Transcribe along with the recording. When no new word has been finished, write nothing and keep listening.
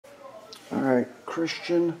Alright,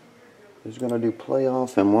 Christian is going to do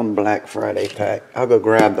playoff and one Black Friday pack. I'll go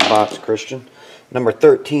grab the box, Christian. Number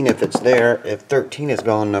 13 if it's there. If 13 is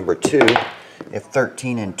gone, number 2. If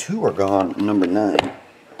 13 and 2 are gone, number 9.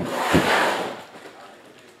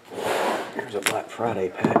 Here's a Black Friday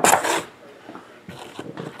pack.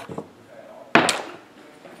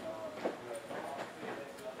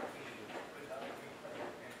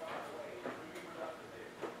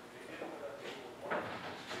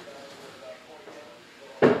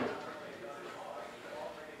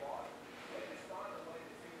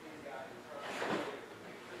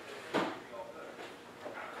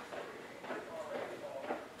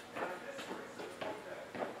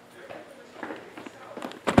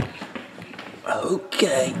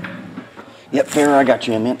 Okay. Yep, there, I got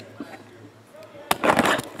you in, man.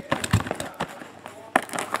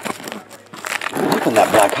 I'm hoping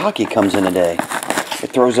that black hockey comes in today.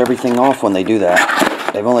 It throws everything off when they do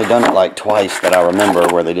that. They've only done it like twice that I remember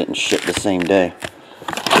where they didn't ship the same day.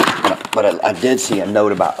 But I did see a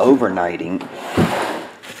note about overnighting.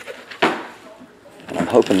 And I'm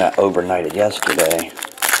hoping that overnighted yesterday.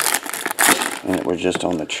 And it was just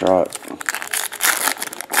on the truck.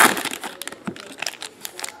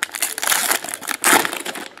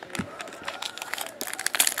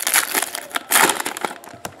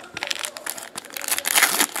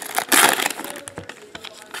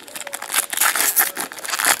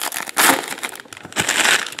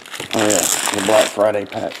 Oh yeah, the Black Friday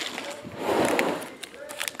pack.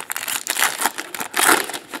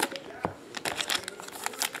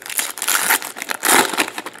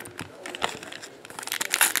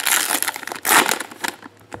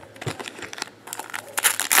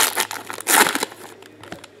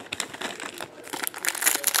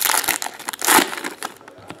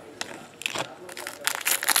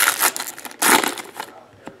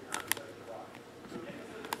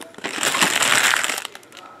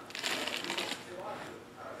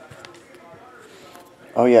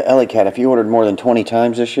 Oh yeah, Ellie-Cat, if you ordered more than 20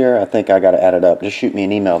 times this year, I think I got to add it up. Just shoot me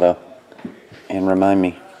an email, though, and remind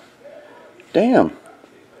me. Damn.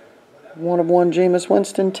 1 of 1 Jameis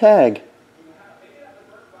Winston tag.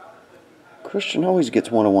 Christian always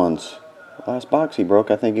gets 1 of 1s. Last box he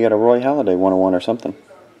broke, I think he got a Roy Halladay 1 of 1 or something.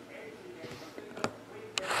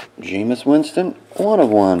 Jameis Winston, 1 of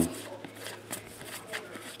 1.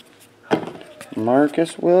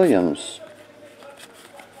 Marcus Williams.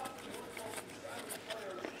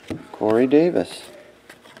 Corey Davis.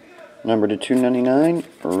 Number to 299,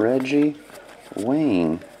 Reggie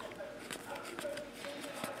Wayne.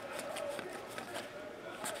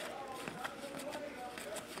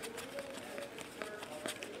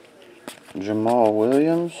 Jamal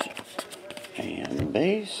Williams. And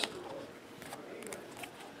base.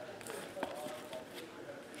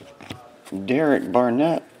 Derek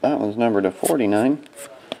Barnett. That one's numbered to 49.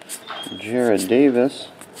 Jared Davis.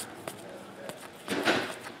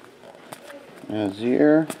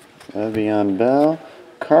 Nazir, Le'Veon Bell,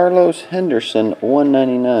 Carlos Henderson,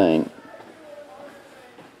 199.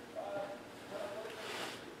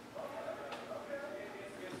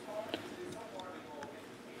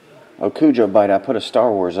 Oh, Cujo Bite, I put a Star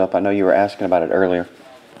Wars up. I know you were asking about it earlier.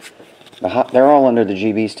 They're all under the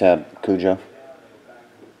GBs tab, Cujo.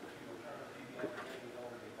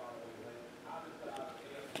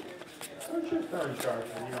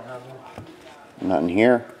 Not in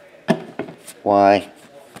here. Why?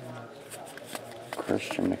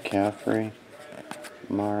 Christian McCaffrey,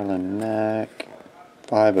 Marlon Mack,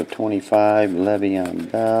 5 of 25,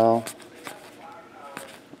 Le'Veon Bell,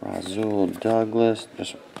 Razul Douglas,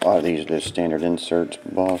 just a lot of these are just standard inserts,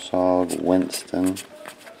 Boss Hog, Winston,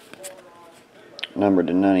 number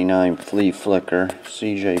to 99, Flea Flicker,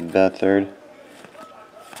 CJ Beathard,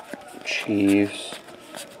 Chiefs,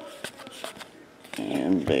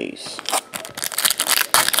 and base.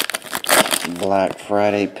 Black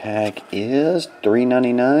Friday pack is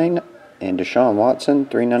 $3.99, and Deshaun Watson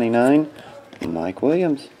 $3.99, Mike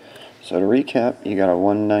Williams. So to recap, you got a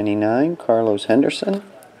 $1.99 Carlos Henderson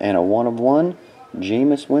and a 1 of 1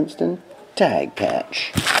 Jameis Winston tag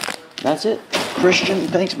patch. That's it. Christian,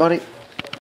 thanks buddy.